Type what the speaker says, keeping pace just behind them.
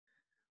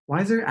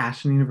Wisr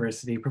Ashland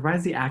University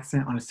provides the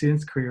accent on a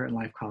student's career and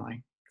life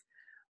calling.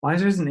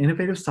 Wisr is an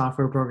innovative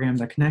software program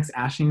that connects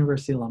Ashland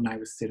University alumni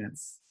with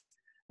students.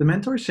 The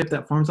mentorship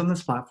that forms on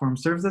this platform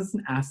serves as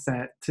an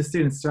asset to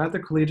students throughout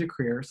their collegiate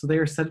career so they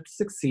are set up to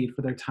succeed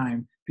for their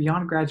time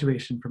beyond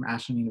graduation from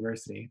Ashland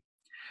University.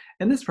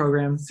 In this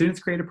program, students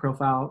create a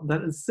profile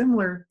that is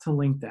similar to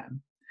LinkedIn.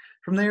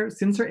 From there,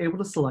 students are able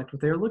to select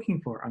what they are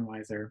looking for on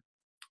Wisr.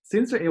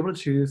 Students are able to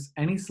choose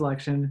any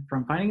selection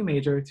from finding a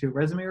major to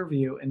resume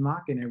review and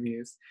mock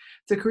interviews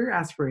to career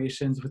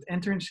aspirations with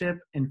internship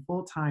and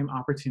full-time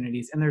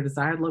opportunities in their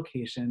desired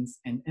locations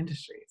and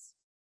industries.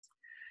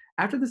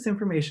 After this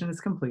information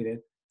is completed,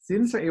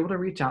 students are able to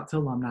reach out to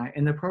alumni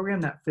in the program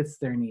that fits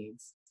their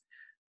needs.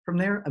 From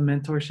there, a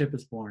mentorship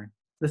is born.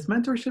 This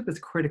mentorship is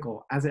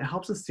critical as it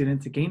helps a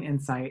student to gain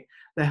insight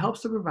that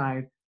helps to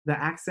provide the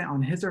accent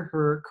on his or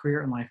her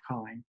career and life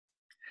calling.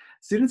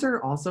 Students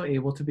are also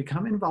able to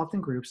become involved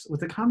in groups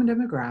with a common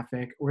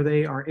demographic where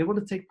they are able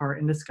to take part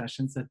in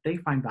discussions that they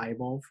find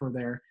valuable for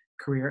their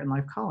career and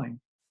life calling.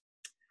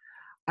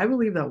 I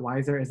believe that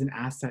Wisr is an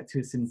asset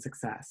to a student's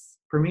success.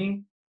 For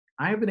me,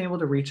 I have been able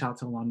to reach out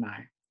to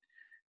alumni.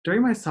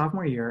 During my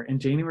sophomore year in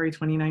January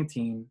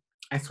 2019,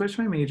 I switched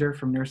my major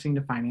from nursing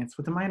to finance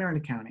with a minor in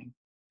accounting.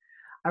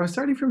 I was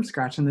starting from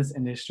scratch in this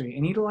industry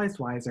and utilized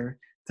Wisr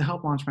to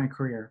help launch my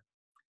career.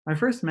 My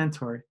first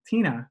mentor,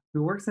 Tina,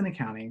 who works in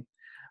accounting,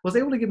 was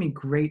able to give me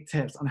great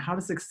tips on how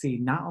to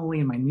succeed not only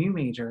in my new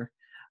major,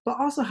 but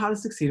also how to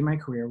succeed in my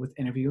career with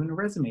interview and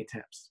resume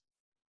tips.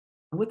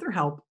 And with her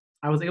help,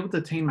 I was able to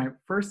obtain my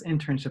first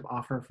internship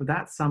offer for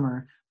that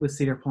summer with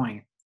Cedar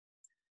Point.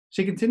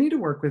 She continued to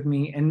work with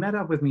me and met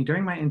up with me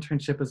during my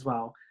internship as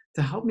well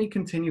to help me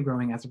continue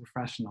growing as a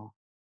professional.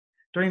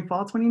 During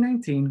fall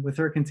 2019, with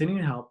her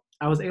continued help,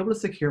 I was able to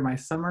secure my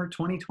summer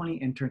 2020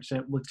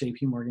 internship with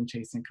JP Morgan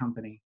Chase &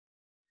 Company.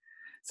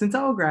 Since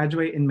I will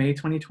graduate in May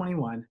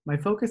 2021, my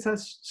focus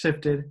has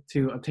shifted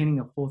to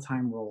obtaining a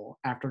full-time role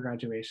after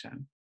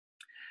graduation.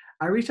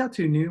 I reached out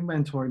to a new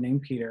mentor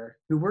named Peter,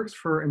 who works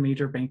for a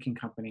major banking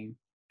company.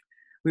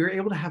 We were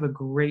able to have a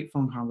great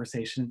phone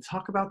conversation to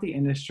talk about the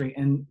industry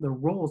and the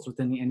roles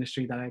within the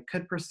industry that I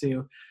could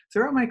pursue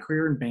throughout my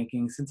career in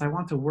banking since I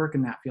want to work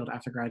in that field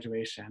after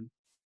graduation.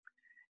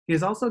 He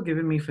has also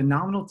given me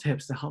phenomenal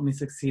tips to help me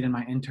succeed in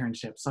my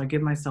internship, so I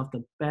give myself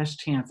the best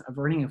chance of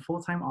earning a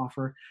full-time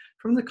offer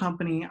from the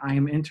company I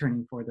am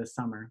interning for this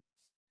summer.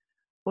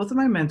 Both of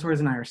my mentors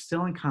and I are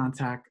still in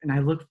contact, and I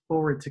look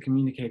forward to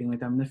communicating with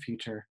them in the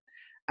future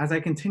as I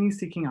continue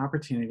seeking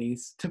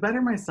opportunities to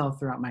better myself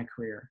throughout my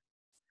career.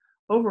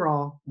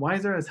 Overall,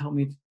 Wisr has helped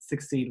me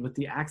succeed with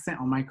the accent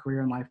on my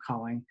career and life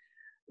calling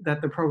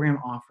that the program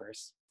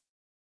offers.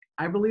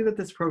 I believe that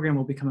this program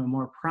will become a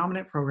more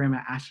prominent program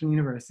at Ashland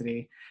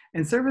University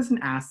and serve as an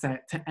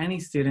asset to any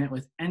student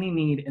with any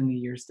need in the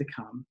years to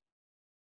come.